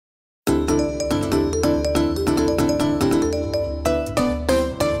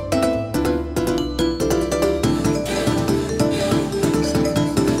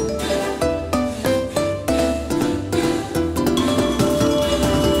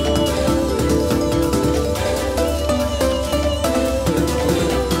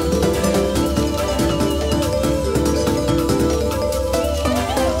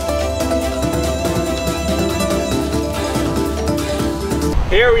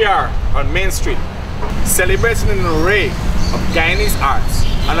we are on Main Street, celebrating an array of Guyanese arts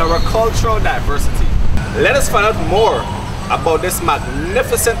and our cultural diversity. Let us find out more about this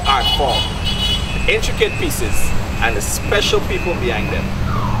magnificent art form, the intricate pieces, and the special people behind them.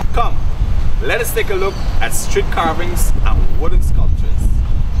 Come, let us take a look at street carvings and wooden sculptures.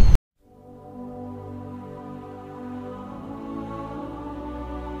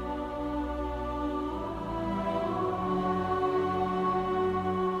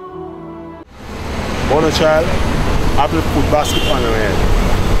 Born a child, I have to put basket on her head.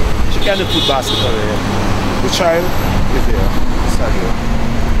 She can't put basket on her head. The child is there, beside her.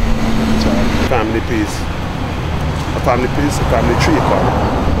 The child. Family piece. A family piece, a family tree card,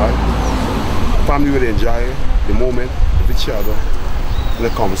 right? A family will enjoy the moment of each other and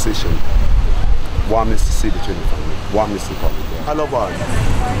the conversation. Warmness to see between the family. Warmness to family. I love art.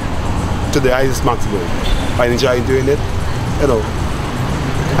 To the highest maximum. I enjoy doing it, you know.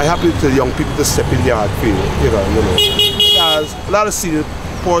 I'm happy to young people to step in the art field, you know. There's a lot of senior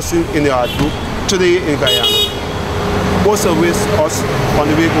person in the art group today in Guyana. Most of us on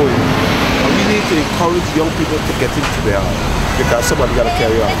the way going. And we need to encourage young people to get into the art because somebody got to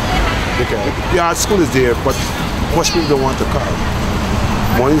carry on. The art school is there, but most people don't want to carve.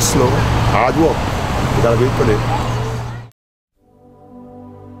 Money is slow, hard work. You got to wait for it.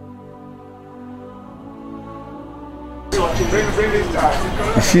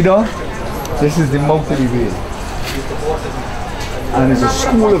 You see now? This is the mouth of the whale. And there's a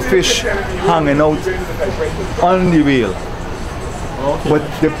school of fish hanging out on the whale. Okay.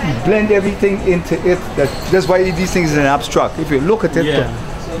 But they blend everything into it. That's why these things are abstract. If you look at it,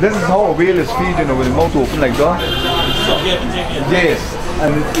 this is how a whale is feeding with the mouth open like that. Yes.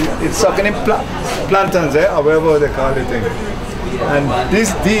 And it's sucking in plantains, or whatever they call the thing. And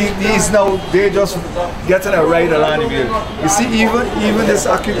these now, they're just getting a ride along the wheel. You see, even this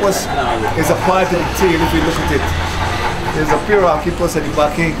octopus is a part of the tail if you look at it. There's a pair of octopus at the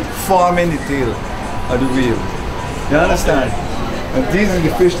back end forming the tail of the wheel. You understand? And these are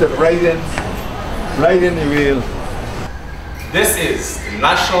the fish that ride in the wheel. This is the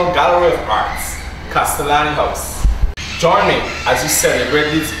National Gallery of Arts, Castellani House. Join me as we celebrate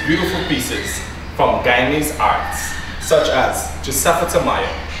these beautiful pieces from Guyanese arts, such as Josepha Tamaya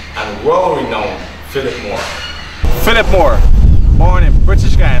and world-renowned Philip Moore. Philip Moore, born in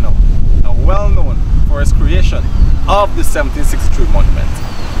British Guyana and well known for his creation of the 1763 monument.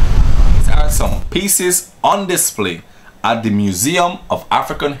 These are some pieces on display at the Museum of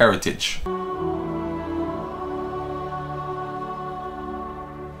African Heritage.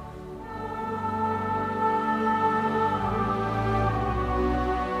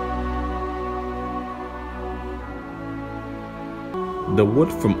 The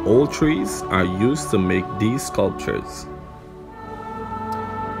wood from old trees are used to make these sculptures.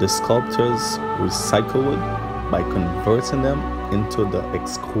 The sculptors recycle wood by converting them into the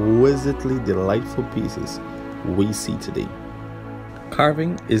exquisitely delightful pieces we see today.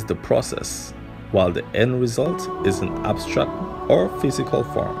 Carving is the process, while the end result is an abstract or physical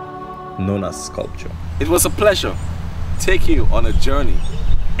form known as sculpture. It was a pleasure taking you on a journey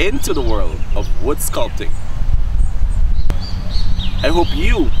into the world of wood sculpting. I hope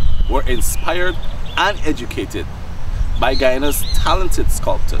you were inspired and educated by Guyana's talented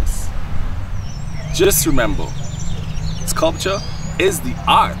sculptors. Just remember, sculpture is the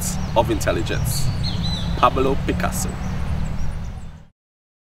art of intelligence. Pablo Picasso.